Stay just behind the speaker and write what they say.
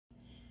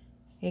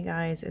Hey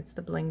guys, it's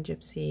the Bling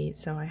Gypsy.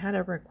 So I had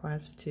a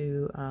request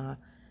to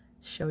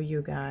show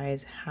you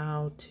guys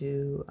how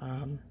to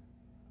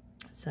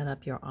set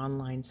up your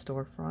online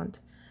storefront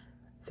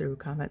through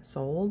Comment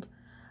Sold.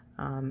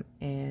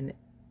 And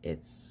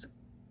it's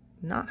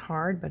not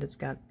hard, but it's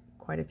got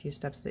quite a few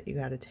steps that you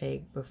got to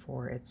take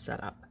before it's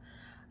set up.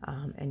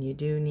 And you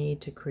do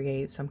need to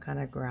create some kind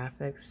of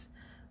graphics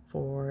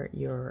for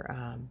your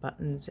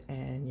buttons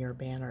and your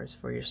banners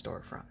for your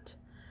storefront.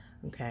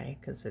 Okay,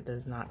 because it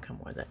does not come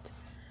with it.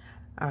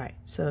 Alright,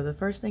 so the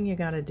first thing you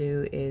got to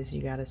do is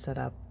you got to set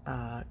up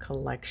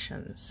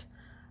collections.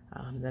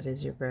 That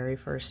is your very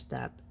first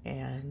step,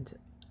 and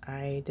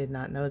I did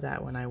not know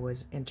that when I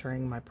was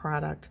entering my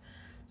product,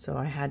 so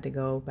I had to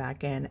go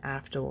back in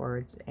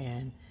afterwards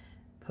and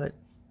put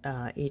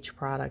each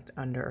product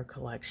under a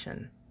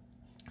collection.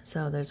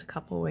 So there's a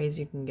couple ways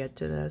you can get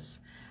to this.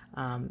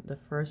 The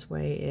first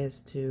way is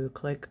to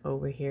click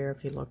over here.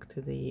 If you look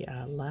to the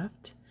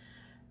left,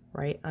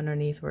 right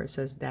underneath where it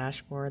says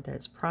dashboard,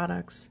 there's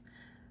products.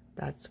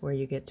 That's where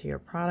you get to your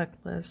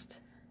product list.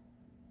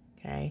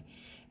 Okay,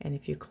 and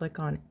if you click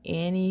on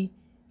any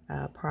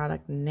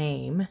product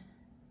name,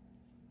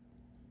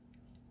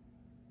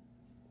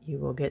 you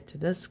will get to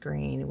this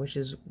screen, which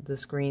is the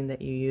screen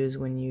that you use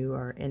when you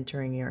are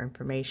entering your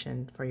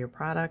information for your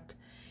product.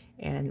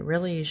 And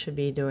really you should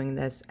be doing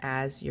this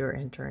as you're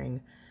entering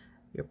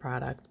your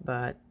product,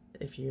 but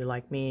if you're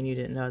like me and you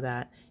didn't know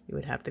that, you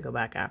would have to go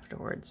back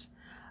afterwards.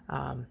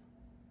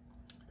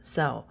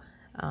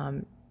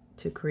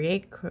 To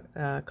create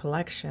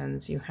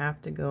collections, you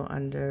have to go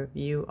under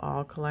View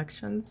All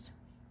Collections.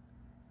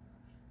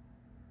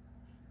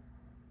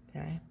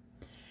 Okay,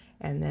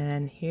 and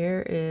then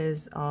here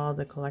is all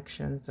the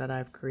collections that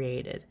I've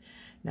created.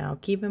 Now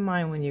keep in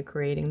mind, when you're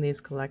creating these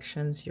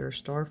collections, your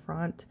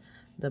storefront,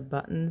 the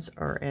buttons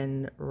are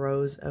in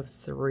rows of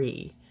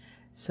 3.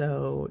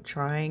 So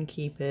try and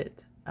keep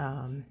it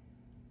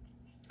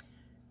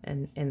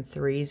in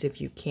threes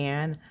if you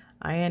can.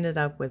 I ended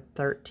up with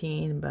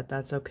 13, but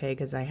that's okay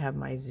because I have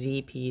my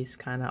Z piece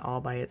kind of all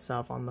by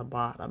itself on the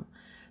bottom.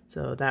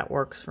 So that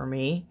works for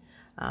me.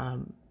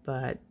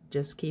 But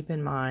just keep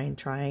in mind,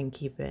 try and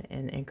keep it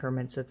in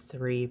increments of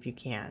 3 if you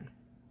can.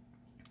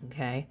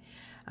 Okay.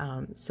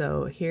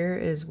 So here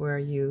is where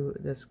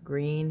this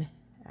green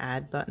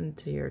add button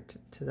to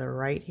the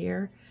right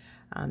here.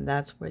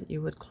 That's what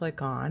you would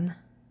click on.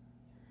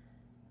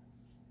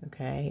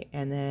 Okay.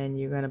 And then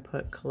you're going to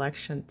put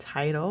collection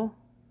title.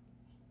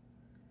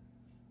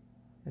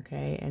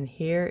 Okay, and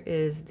here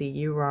is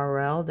the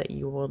URL that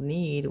you will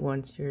need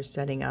once you're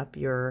setting up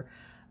your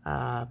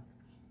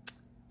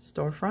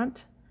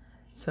storefront.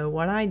 So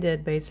what I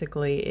did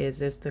basically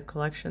is, if the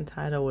collection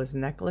title was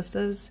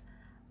necklaces,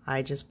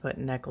 I just put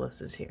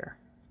necklaces here.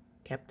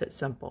 Kept it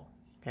simple.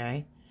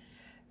 Okay,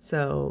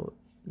 so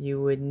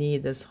you would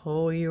need this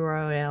whole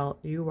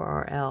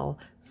URL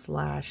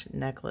 /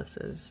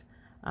 necklaces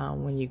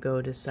when you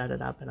go to set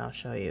it up, and I'll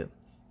show you.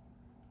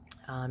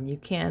 You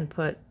can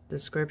put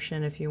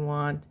description if you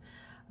want.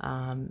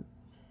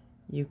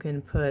 You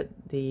can put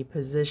the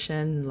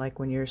position, like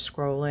when you're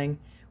scrolling,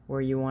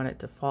 where you want it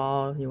to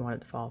fall. You want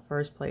it to fall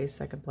first place,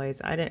 second place.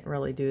 I didn't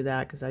really do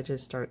that because I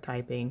just start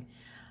typing.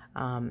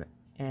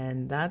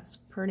 And that's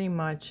pretty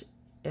much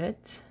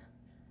it.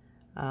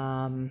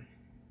 Yeah,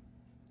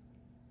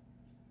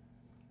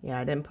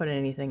 I didn't put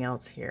anything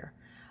else here.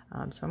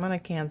 So I'm going to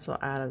cancel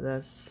out of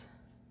this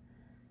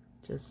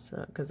just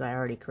because I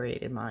already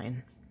created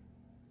mine.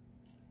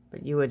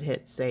 But you would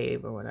hit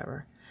save or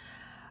whatever.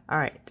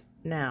 Alright,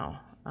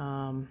 now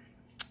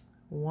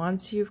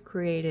once you've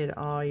created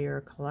all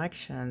your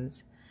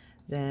collections,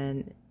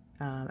 then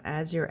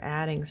as you're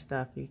adding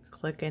stuff, you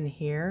click in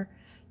here,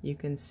 you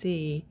can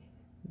see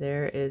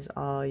there is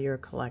all your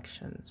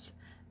collections.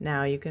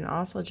 Now you can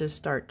also just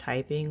start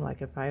typing,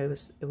 like if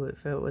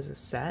it was a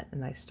set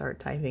and I start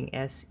typing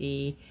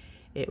SE,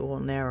 it will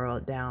narrow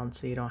it down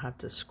so you don't have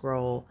to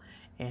scroll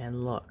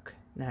and look.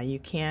 Now you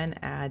can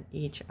add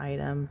each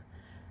item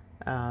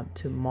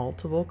to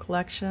multiple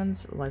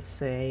collections. Let's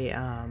say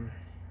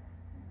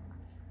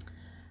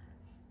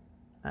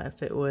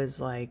if it was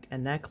like a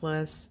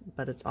necklace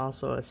but it's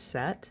also a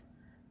set,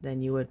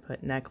 then you would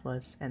put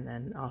necklace and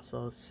then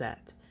also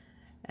set,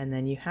 and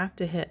then you have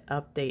to hit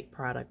update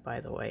product, by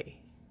the way.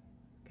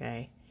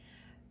 Okay,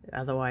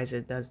 otherwise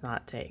it does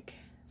not take.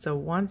 So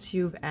once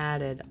you've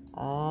added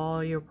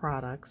all your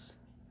products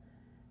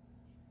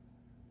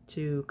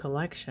to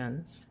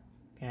collections,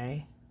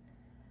 okay,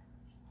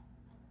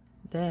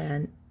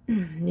 then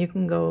you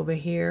can go over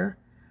here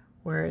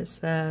where it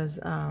says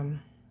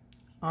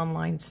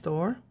online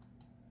store.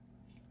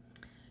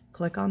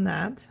 Click on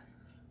that,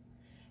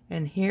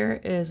 and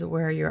here is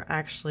where you're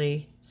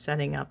actually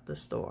setting up the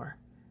store.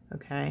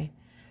 Okay,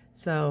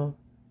 so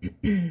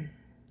in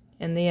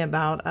the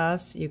About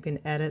Us, you can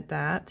edit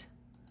that.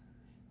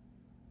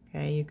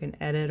 Okay, you can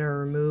edit or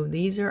remove.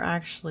 These are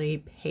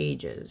actually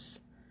pages.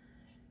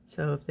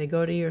 So if they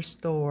go to your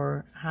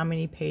store, how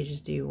many pages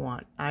do you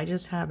want? I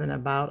just have an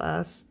About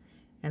Us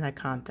and a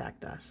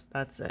Contact Us.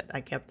 That's it.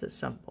 I kept it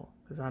simple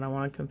because I don't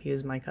want to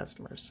confuse my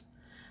customers.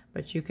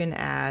 But you can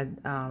add,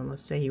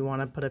 let's say you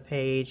want to put a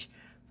page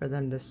for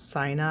them to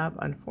sign up.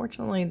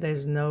 Unfortunately,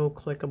 there's no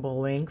clickable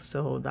link,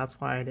 so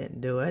that's why I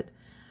didn't do it.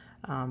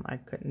 I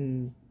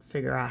couldn't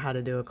figure out how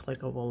to do a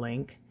clickable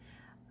link,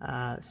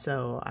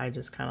 so I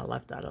just kind of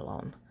left that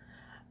alone.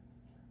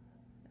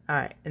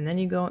 Alright, and then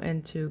you go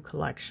into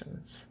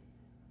collections.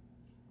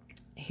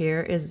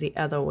 Here is the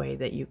other way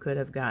that you could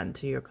have gotten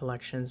to your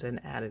collections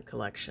and added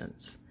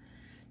collections.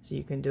 So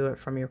you can do it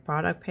from your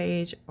product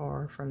page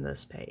or from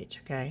this page,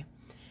 okay?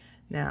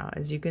 Now,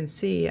 as you can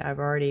see, I've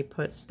already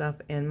put stuff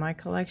in my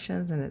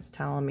collections, and it's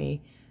telling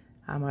me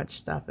how much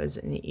stuff is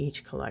in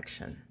each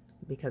collection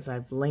because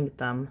I've linked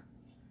them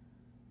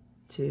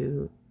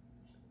to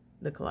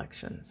the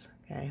collections,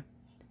 okay?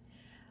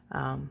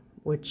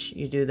 Which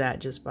you do that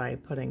just by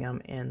putting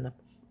them in the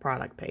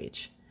product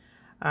page.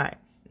 All right,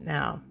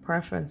 now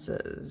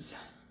preferences.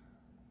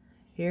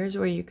 Here's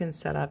where you can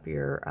set up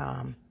your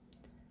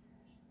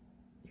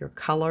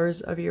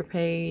colors of your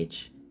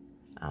page,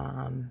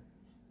 homepage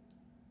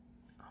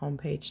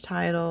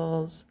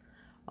titles,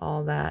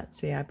 all that.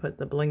 See, I put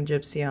the Bling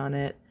Gypsy on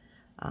it.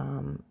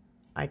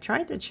 I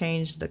tried to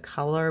change the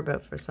color,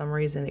 but for some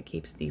reason it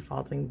keeps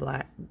defaulting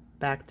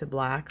back to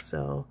black,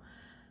 so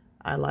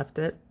I left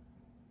it.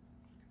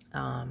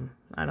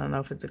 I don't know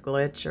if it's a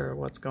glitch or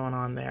what's going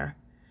on there.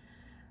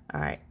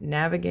 Alright,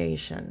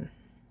 navigation.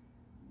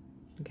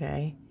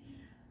 Okay,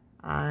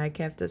 I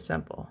kept it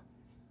simple.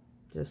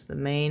 Just the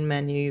main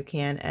menu. You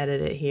can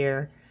edit it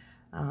here,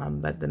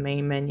 but the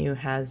main menu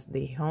has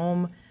the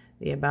home,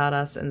 the about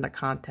us, and the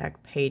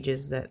contact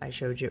pages that I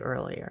showed you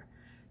earlier.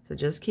 So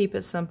just keep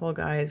it simple,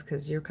 guys,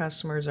 because your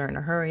customers are in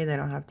a hurry. They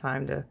don't have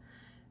time to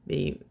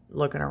be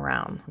looking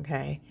around.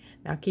 Okay,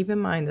 now keep in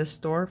mind this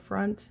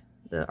storefront,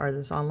 or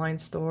this online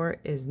store,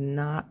 is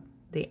not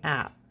the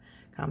app.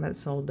 Comment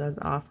Sold does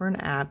offer an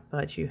app,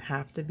 but you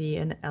have to be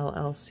an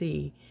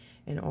LLC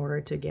in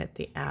order to get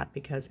the app,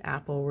 because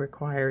Apple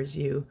requires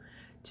you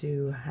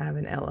to have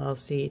an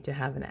LLC to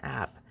have an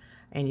app.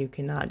 And you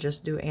cannot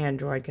just do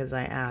Android, because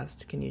I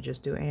asked, can you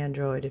just do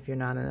Android if you're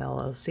not an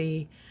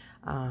LLC?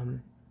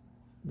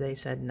 They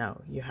said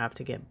no, you have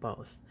to get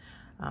both.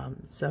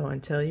 So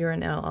until you're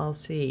an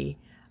LLC,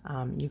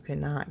 you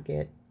cannot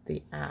get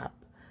the app,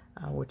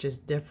 which is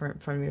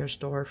different from your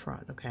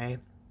storefront, okay?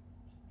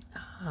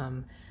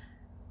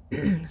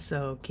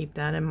 So keep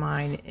that in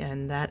mind,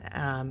 and that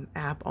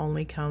app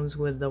only comes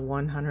with the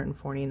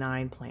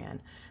 $149 plan,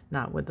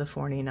 not with the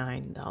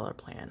 $49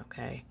 plan,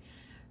 okay?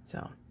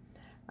 So,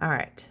 all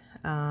right,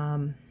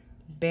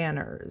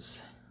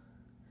 banners.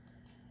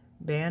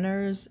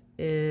 Banners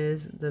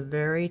is the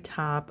very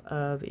top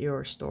of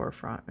your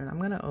storefront, and I'm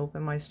going to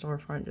open my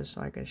storefront just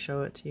so I can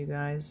show it to you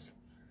guys.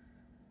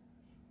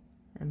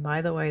 And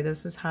by the way,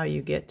 this is how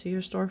you get to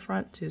your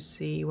storefront to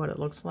see what it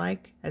looks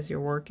like as you're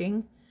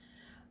working.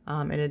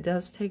 And it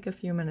does take a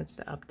few minutes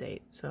to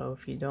update, so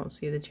if you don't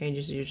see the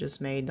changes you just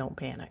made, don't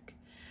panic.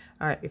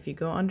 Alright, if you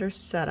go under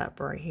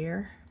setup right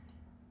here,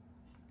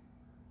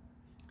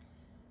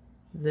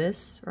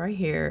 this right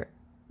here,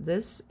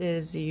 this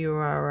is the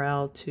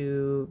URL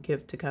to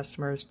give to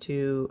customers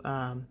to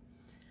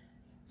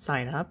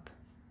sign up,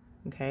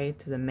 okay,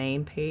 to the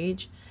main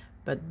page.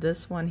 But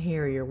this one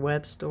here, your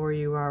web store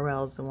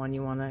URL, is the one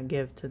you want to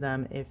give to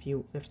them if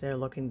they're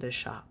looking to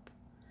shop.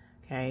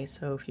 Okay,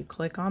 so if you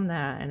click on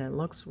that, and it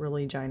looks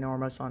really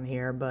ginormous on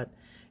here, but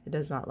it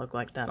does not look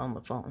like that on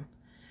the phone.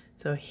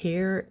 So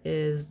here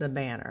is the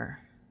banner.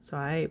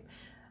 So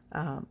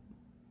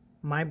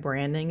my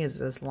branding is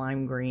this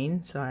lime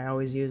green, so I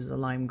always use the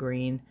lime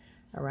green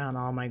around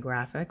all my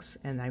graphics,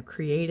 and I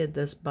created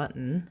this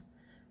button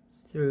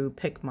through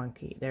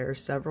PicMonkey. There are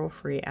several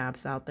free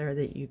apps out there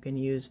that you can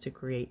use to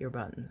create your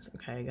buttons,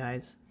 okay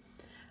guys?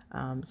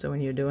 So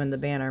when you're doing the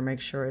banner, make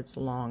sure it's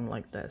long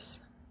like this,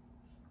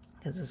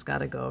 because it's got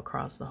to go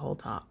across the whole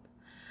top.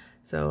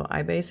 So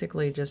I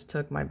basically just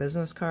took my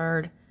business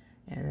card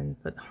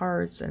and put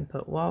hearts and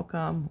put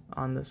welcome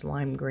on this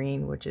lime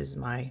green, which is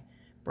my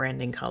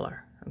branding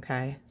color,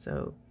 okay?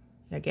 So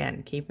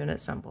again, keeping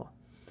it simple.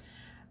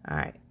 All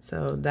right,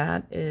 so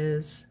that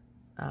is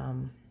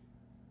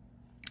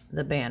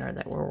the banner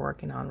that we're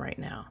working on right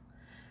now.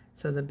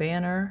 So the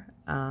banner,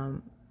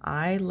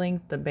 I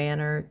linked the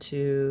banner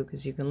to,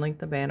 because you can link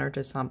the banner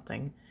to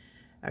something,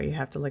 or you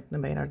have to link the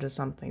banner to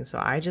something. So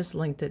I just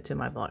linked it to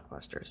my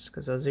blockbusters,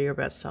 because those are your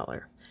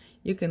bestseller.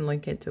 You can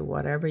link it to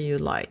whatever you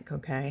like,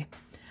 okay?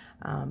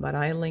 But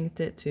I linked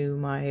it to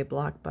my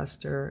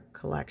blockbuster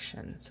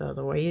collection. So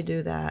the way you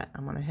do that,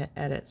 I'm going to hit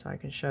edit so I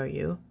can show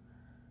you,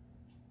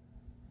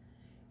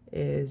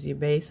 is you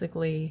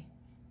basically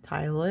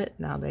title it.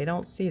 Now they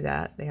don't see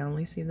that, they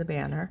only see the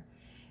banner.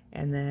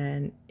 And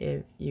then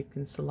if you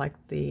can select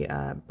the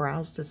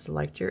browse to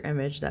select your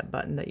image, that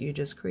button that you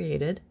just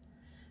created,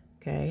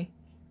 okay,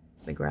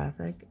 the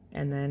graphic.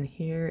 And then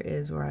here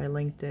is where I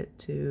linked it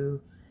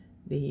to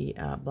the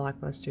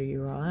blockbuster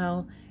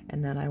URL,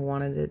 and then I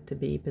wanted it to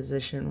be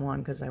position 1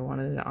 because I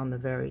wanted it on the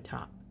very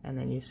top, and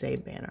then you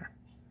save banner.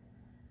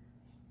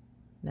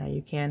 Now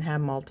you can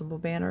have multiple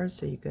banners,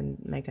 so you can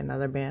make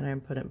another banner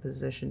and put it in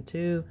position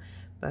 2,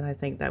 but I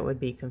think that would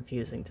be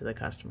confusing to the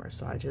customer,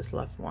 so I just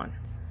left one.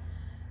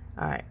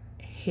 Alright,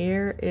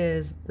 here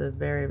is the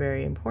very,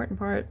 very important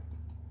part,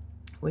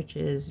 which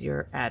is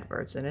your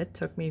adverts, and it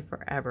took me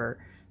forever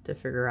to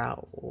figure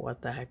out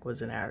what the heck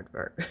was an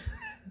advert.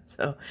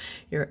 So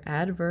your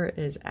advert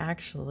is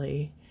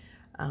actually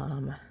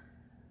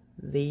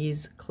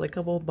these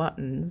clickable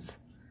buttons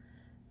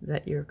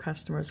that your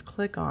customers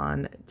click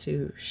on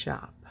to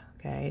shop.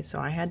 Okay, so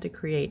I had to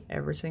create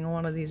every single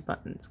one of these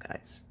buttons,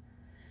 guys.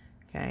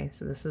 Okay,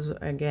 so this is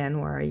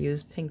again where I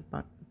use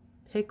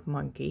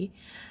PicMonkey.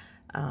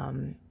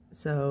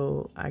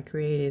 So I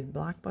created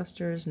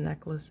blockbusters,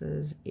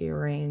 necklaces,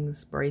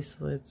 earrings,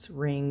 bracelets,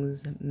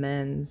 rings,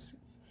 men's,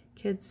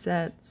 kids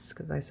sets,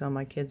 because I sell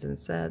my kids in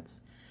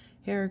sets,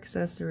 hair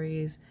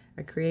accessories.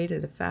 I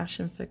created a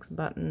Fashion Fix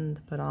button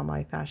to put all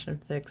my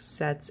Fashion Fix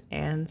sets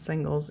and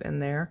singles in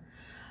there.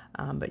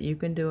 But you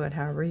can do it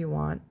however you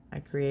want. I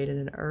created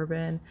an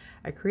urban.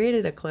 I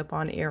created a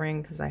clip-on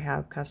earring because I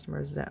have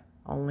customers that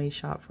only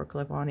shop for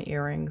clip-on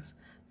earrings.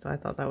 So I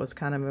thought that was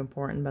kind of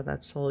important, but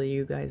that's totally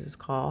you guys'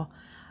 call.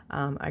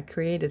 I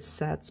created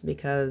sets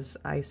because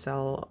I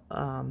sell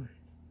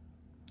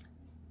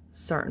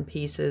certain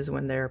pieces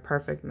when they're a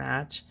perfect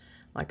match,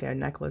 like a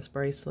necklace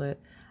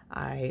bracelet.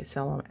 I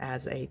sell them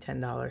as a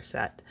 $10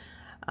 set.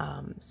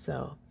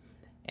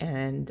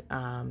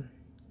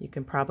 You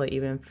can probably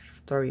even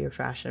throw your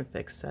Fashion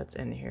Fix sets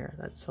in here.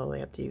 That's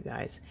totally up to you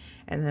guys.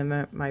 And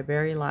then my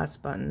very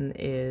last button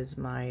is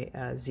my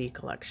Z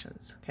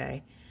collections.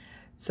 Okay,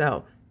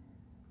 so,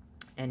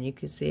 and you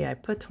can see I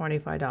put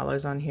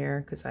 $25 on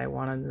here because I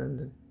wanted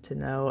them to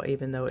know,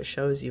 even though it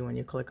shows you when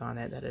you click on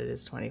it, that it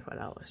is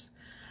 $25.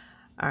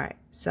 All right,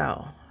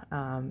 so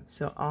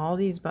all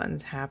these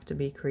buttons have to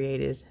be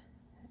created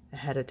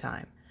ahead of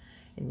time,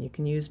 and you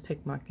can use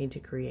PicMonkey to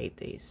create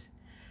these.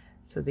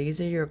 So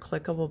these are your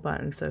clickable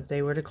buttons. So if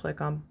they were to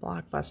click on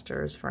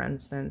Blockbusters, for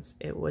instance,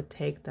 it would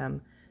take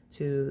them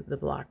to the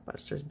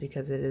Blockbusters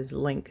because it is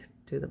linked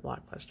to the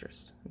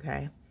Blockbusters.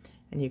 Okay,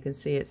 and you can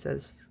see it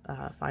says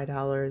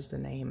 $5, the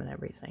name and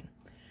everything.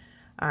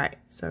 All right,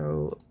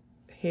 so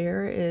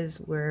here is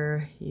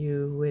where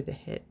you would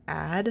hit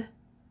add.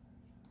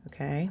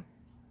 Okay,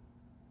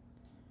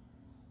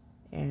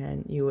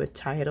 and you would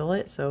title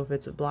it. So if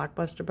it's a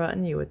Blockbuster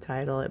button, you would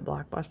title it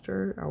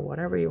Blockbuster or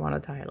whatever you want to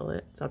title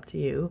it. It's up to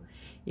you.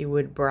 You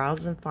would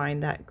browse and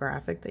find that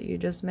graphic that you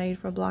just made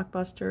for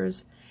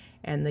Blockbusters,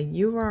 and the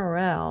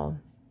URL,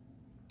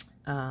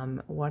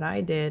 what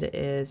I did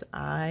is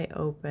I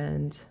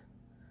opened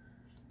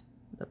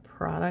the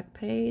product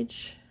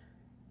page,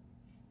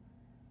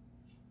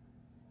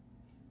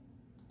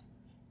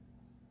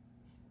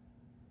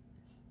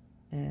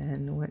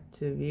 and went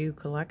to view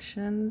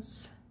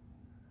collections.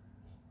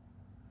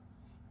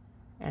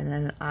 And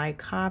then I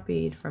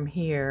copied from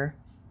here,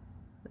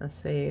 let's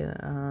say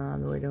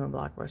we're doing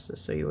Blockbusters,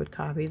 so you would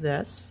copy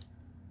this,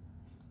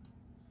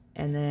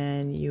 and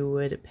then you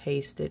would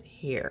paste it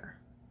here,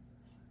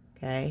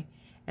 okay?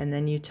 And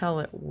then you tell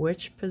it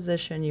which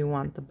position you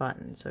want the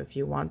button. So if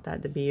you want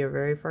that to be your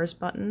very first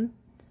button,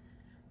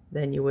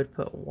 then you would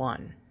put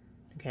 1,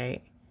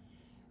 okay?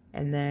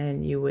 And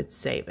then you would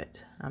save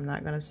it. I'm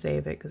not going to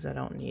save it because I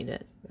don't need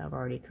it. I've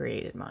already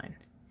created mine.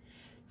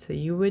 So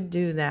you would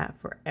do that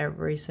for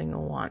every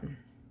single one,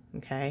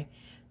 okay?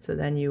 So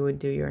then you would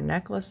do your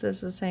necklaces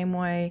the same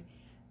way.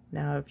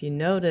 Now, if you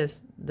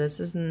notice,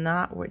 this is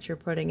not what you're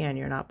putting in.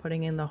 You're not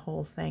putting in the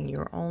whole thing.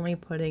 You're only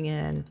putting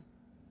in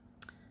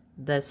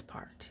this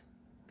part,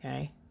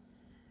 okay?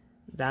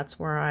 That's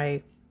where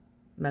I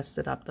messed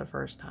it up the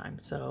first time.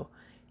 So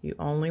you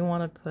only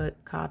want to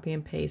put, copy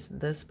and paste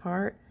this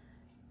part,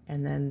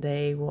 and then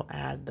they will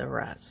add the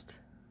rest.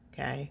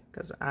 Okay,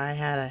 because I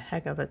had a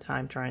heck of a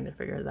time trying to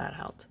figure that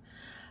out.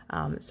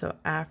 So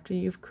after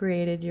you've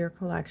created your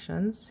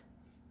collections,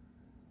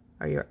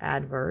 or your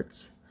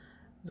adverts,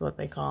 is what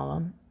they call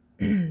them,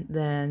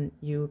 then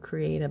you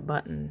create a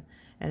button.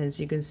 And as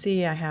you can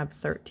see, I have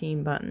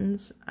 13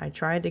 buttons. I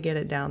tried to get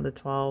it down to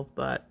 12,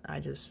 but I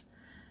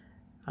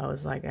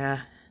was like,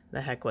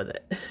 the heck with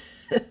it.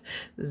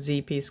 The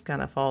Z piece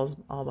kind of falls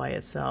all by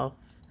itself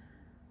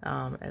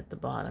at the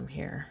bottom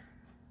here.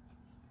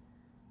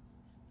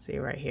 See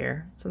right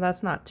here. So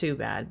that's not too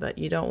bad, but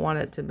you don't want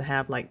it to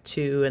have like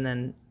 2 and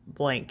then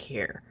blank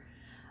here.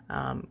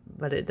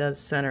 But it does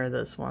center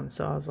this one,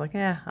 so I was like,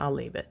 I'll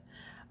leave it.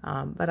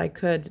 But I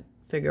could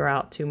figure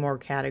out 2 more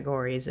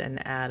categories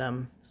and add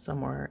them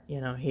somewhere,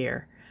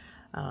 here.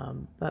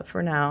 But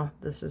for now,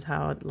 this is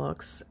how it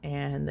looks,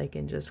 and they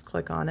can just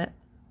click on it.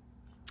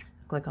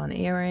 Click on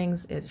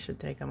earrings. It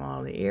should take them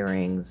all the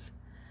earrings.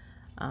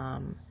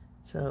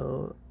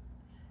 So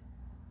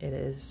it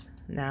is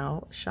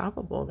now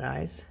shoppable,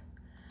 guys.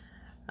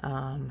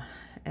 And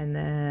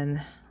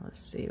then let's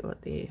see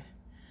what the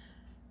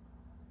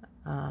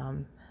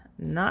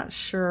not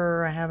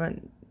sure, I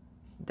haven't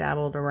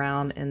dabbled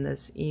around in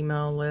this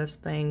email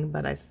list thing,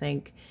 but I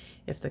think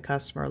if the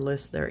customer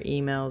lists their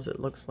emails, it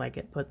looks like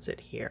it puts it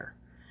here.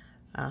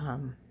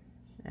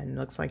 and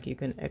looks like you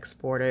can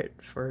export it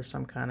for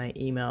some kind of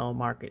email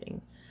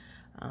marketing.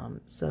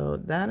 So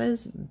that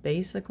is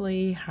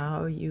basically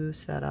how you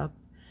set up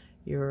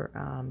your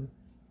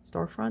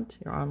storefront,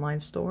 your online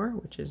store,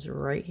 which is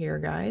right here,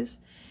 guys.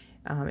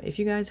 If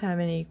you guys have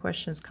any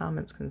questions,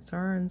 comments,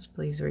 concerns,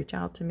 please reach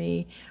out to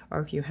me. Or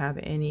if you have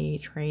any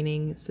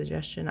training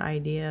suggestion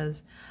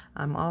ideas,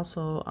 I'm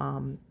also,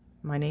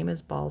 my name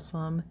is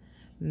Balsam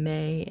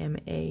May,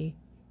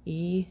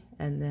 M-A-E,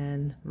 and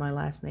then my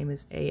last name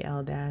is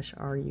A-L-R-U-B-A-I-E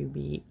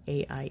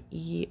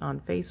on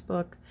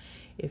Facebook.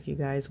 If you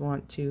guys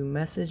want to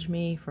message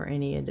me for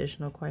any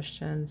additional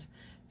questions,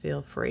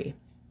 feel free.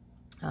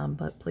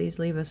 But please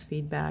leave us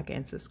feedback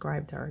and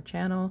subscribe to our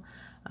channel.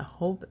 I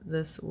hope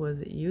this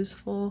was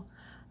useful.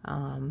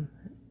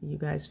 You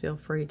guys feel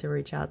free to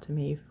reach out to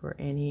me for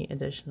any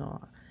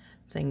additional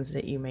things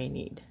that you may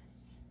need.